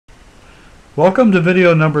Welcome to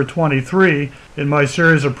video number 23 in my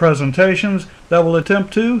series of presentations that will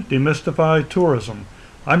attempt to demystify tourism.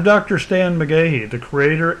 I'm Dr. Stan McGahey, the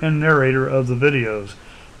creator and narrator of the videos.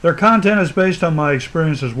 Their content is based on my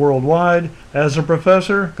experiences worldwide as a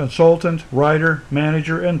professor, consultant, writer,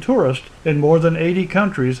 manager, and tourist in more than 80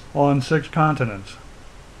 countries on 6 continents.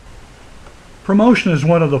 Promotion is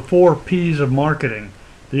one of the 4 P's of marketing.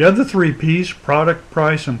 The other 3 P's, product,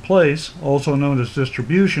 price, and place, also known as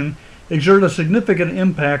distribution, exert a significant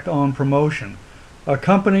impact on promotion. A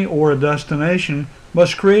company or a destination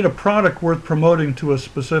must create a product worth promoting to a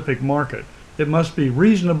specific market. It must be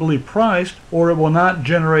reasonably priced or it will not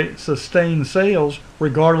generate sustained sales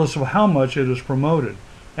regardless of how much it is promoted.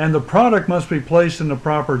 And the product must be placed in the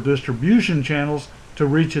proper distribution channels to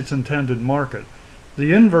reach its intended market.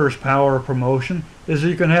 The inverse power of promotion is that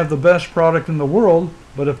you can have the best product in the world,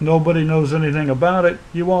 but if nobody knows anything about it,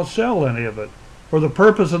 you won't sell any of it. For the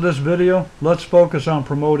purpose of this video, let's focus on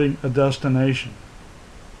promoting a destination.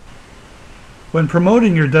 When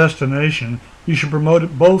promoting your destination, you should promote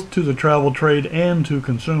it both to the travel trade and to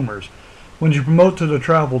consumers. When you promote to the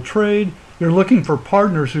travel trade, you're looking for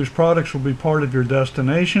partners whose products will be part of your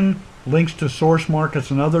destination, links to source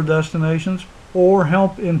markets and other destinations, or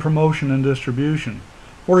help in promotion and distribution.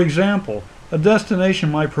 For example, a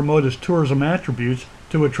destination might promote its tourism attributes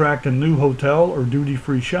to attract a new hotel or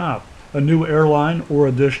duty-free shop, a new airline or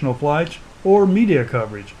additional flights, or media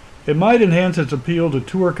coverage. It might enhance its appeal to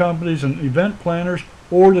tour companies and event planners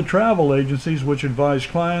or to travel agencies which advise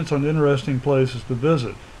clients on interesting places to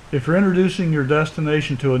visit. If you're introducing your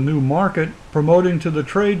destination to a new market, promoting to the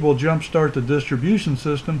trade will jumpstart the distribution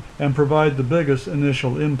system and provide the biggest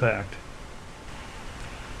initial impact.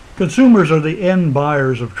 Consumers are the end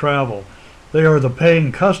buyers of travel. They are the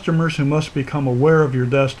paying customers who must become aware of your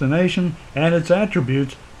destination and its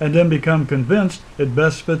attributes and then become convinced it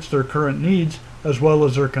best fits their current needs as well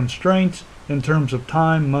as their constraints in terms of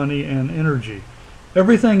time, money, and energy.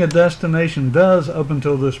 Everything a destination does up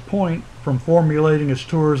until this point, from formulating its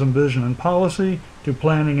tourism vision and policy to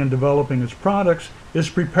planning and developing its products, is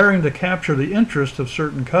preparing to capture the interest of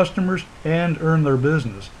certain customers and earn their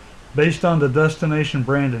business. Based on the destination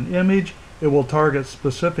brand and image, it will target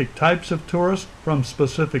specific types of tourists from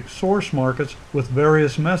specific source markets with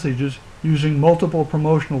various messages using multiple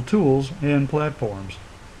promotional tools and platforms.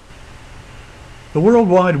 The World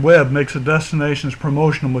Wide Web makes a destination's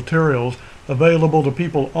promotional materials available to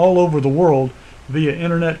people all over the world via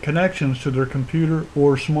internet connections to their computer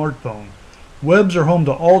or smartphone. Webs are home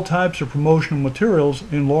to all types of promotional materials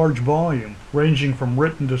in large volume, ranging from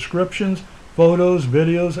written descriptions, photos,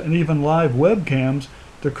 videos, and even live webcams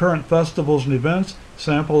to current festivals and events,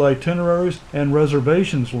 sample itineraries, and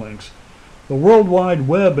reservations links. The World Wide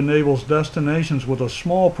Web enables destinations with a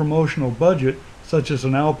small promotional budget, such as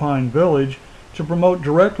an alpine village, to promote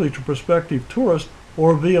directly to prospective tourists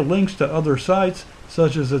or via links to other sites,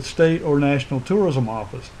 such as its state or national tourism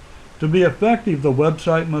office. To be effective, the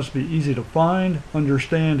website must be easy to find,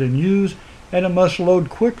 understand, and use, and it must load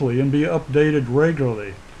quickly and be updated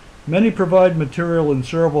regularly. Many provide material in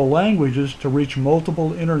several languages to reach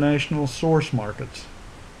multiple international source markets.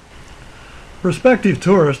 Prospective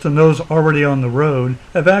tourists and those already on the road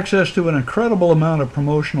have access to an incredible amount of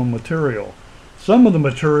promotional material. Some of the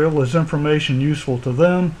material is information useful to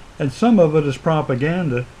them, and some of it is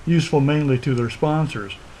propaganda useful mainly to their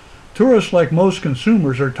sponsors. Tourists, like most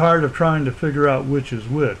consumers, are tired of trying to figure out which is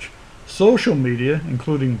which. Social media,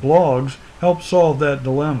 including blogs, help solve that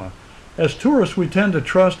dilemma. As tourists, we tend to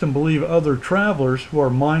trust and believe other travelers who are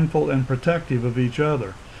mindful and protective of each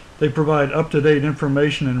other. They provide up-to-date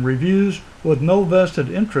information and reviews with no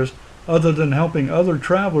vested interest other than helping other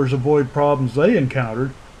travelers avoid problems they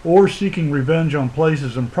encountered or seeking revenge on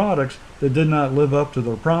places and products that did not live up to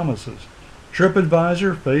their promises.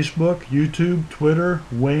 TripAdvisor, Facebook, YouTube, Twitter,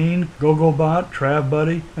 Wayne, Googlebot,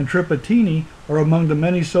 TravBuddy, and Tripatini are among the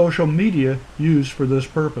many social media used for this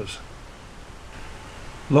purpose.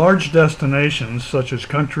 Large destinations, such as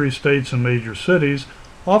countries, states, and major cities,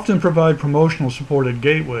 often provide promotional supported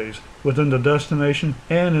gateways within the destination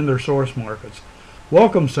and in their source markets.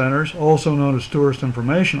 Welcome centers, also known as tourist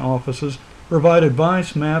information offices, provide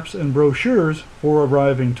advice, maps, and brochures for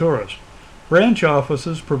arriving tourists. Branch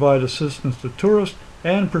offices provide assistance to tourists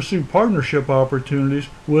and pursue partnership opportunities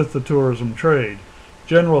with the tourism trade.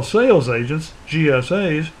 General sales agents,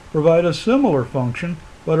 GSAs, provide a similar function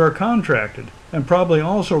but are contracted and probably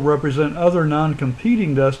also represent other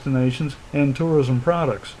non-competing destinations and tourism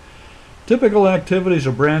products. Typical activities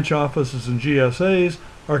of branch offices and GSAs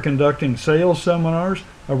are conducting sales seminars,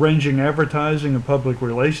 arranging advertising and public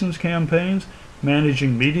relations campaigns,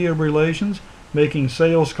 managing media relations, making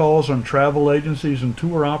sales calls on travel agencies and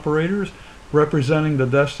tour operators, representing the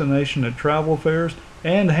destination at travel fairs,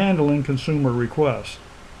 and handling consumer requests.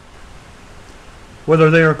 Whether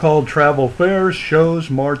they are called travel fairs, shows,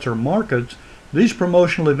 marts, or markets, these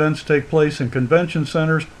promotional events take place in convention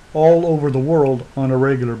centers all over the world on a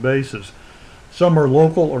regular basis. Some are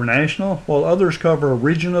local or national, while others cover a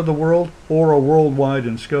region of the world or are worldwide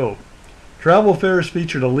in scope. Travel fairs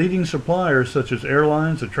feature the leading suppliers such as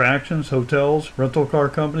airlines, attractions, hotels, rental car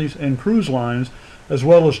companies, and cruise lines, as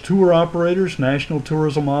well as tour operators, national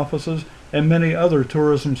tourism offices, and many other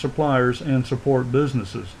tourism suppliers and support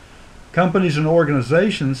businesses. Companies and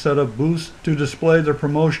organizations set up booths to display their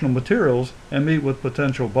promotional materials and meet with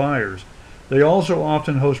potential buyers. They also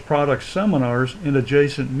often host product seminars in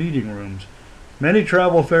adjacent meeting rooms. Many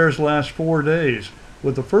travel fairs last 4 days,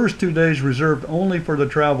 with the first 2 days reserved only for the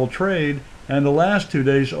travel trade and the last 2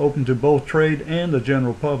 days open to both trade and the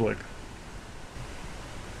general public.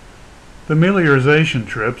 Familiarization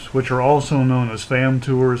trips, which are also known as FAM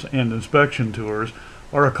tours and inspection tours,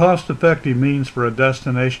 are a cost-effective means for a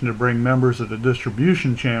destination to bring members of the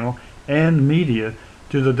distribution channel and media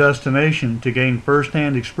to the destination to gain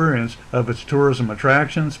first-hand experience of its tourism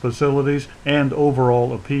attractions, facilities, and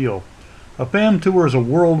overall appeal. A FAM tour is a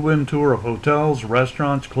whirlwind tour of hotels,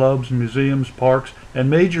 restaurants, clubs, museums, parks, and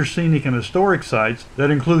major scenic and historic sites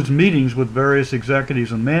that includes meetings with various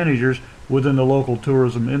executives and managers within the local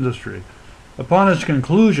tourism industry. Upon its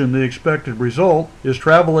conclusion, the expected result is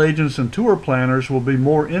travel agents and tour planners will be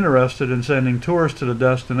more interested in sending tourists to the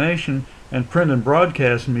destination, and print and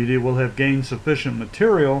broadcast media will have gained sufficient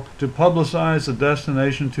material to publicize the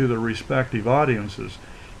destination to their respective audiences.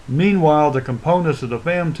 Meanwhile, the components of the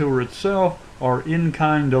FAM tour itself are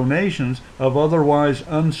in-kind donations of otherwise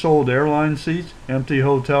unsold airline seats, empty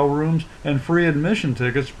hotel rooms, and free admission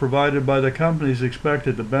tickets provided by the companies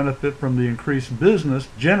expected to benefit from the increased business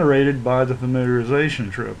generated by the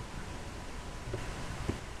familiarization trip.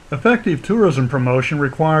 Effective tourism promotion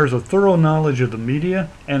requires a thorough knowledge of the media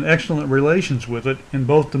and excellent relations with it in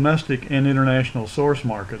both domestic and international source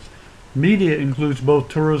markets. Media includes both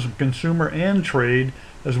tourism consumer and trade,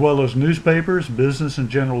 as well as newspapers, business and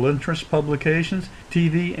general interest publications,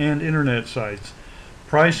 TV and internet sites.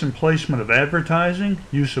 Price and placement of advertising,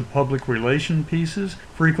 use of public relation pieces,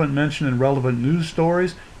 frequent mention in relevant news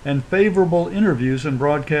stories, and favorable interviews and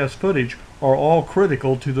broadcast footage are all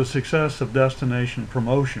critical to the success of destination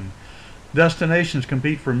promotion. Destinations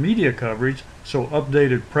compete for media coverage, so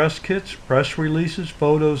updated press kits, press releases,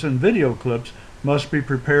 photos, and video clips must be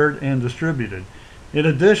prepared and distributed. In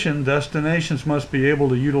addition, destinations must be able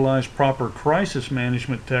to utilize proper crisis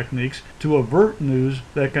management techniques to avert news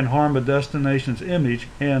that can harm a destination's image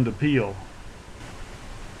and appeal.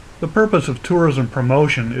 The purpose of tourism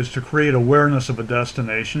promotion is to create awareness of a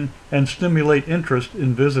destination and stimulate interest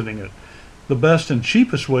in visiting it. The best and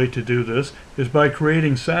cheapest way to do this is by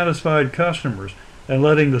creating satisfied customers and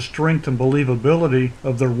letting the strength and believability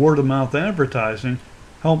of their word-of-mouth advertising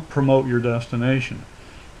help promote your destination.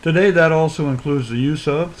 Today, that also includes the use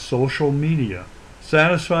of social media.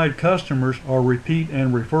 Satisfied customers are repeat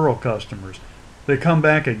and referral customers. They come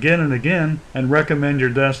back again and again and recommend your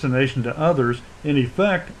destination to others, in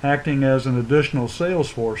effect acting as an additional sales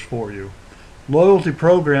force for you. Loyalty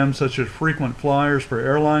programs such as frequent flyers for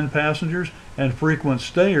airline passengers and frequent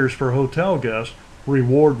stayers for hotel guests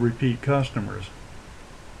reward repeat customers.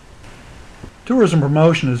 Tourism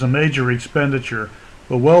promotion is a major expenditure,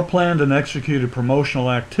 but well-planned and executed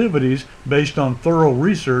promotional activities based on thorough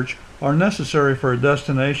research are necessary for a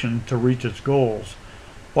destination to reach its goals.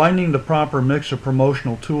 Finding the proper mix of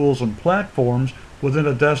promotional tools and platforms within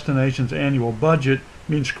a destination's annual budget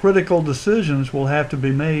means critical decisions will have to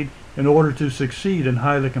be made in order to succeed in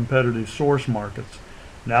highly competitive source markets.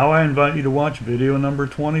 Now I invite you to watch video number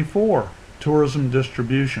 24, Tourism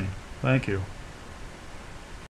Distribution. Thank you.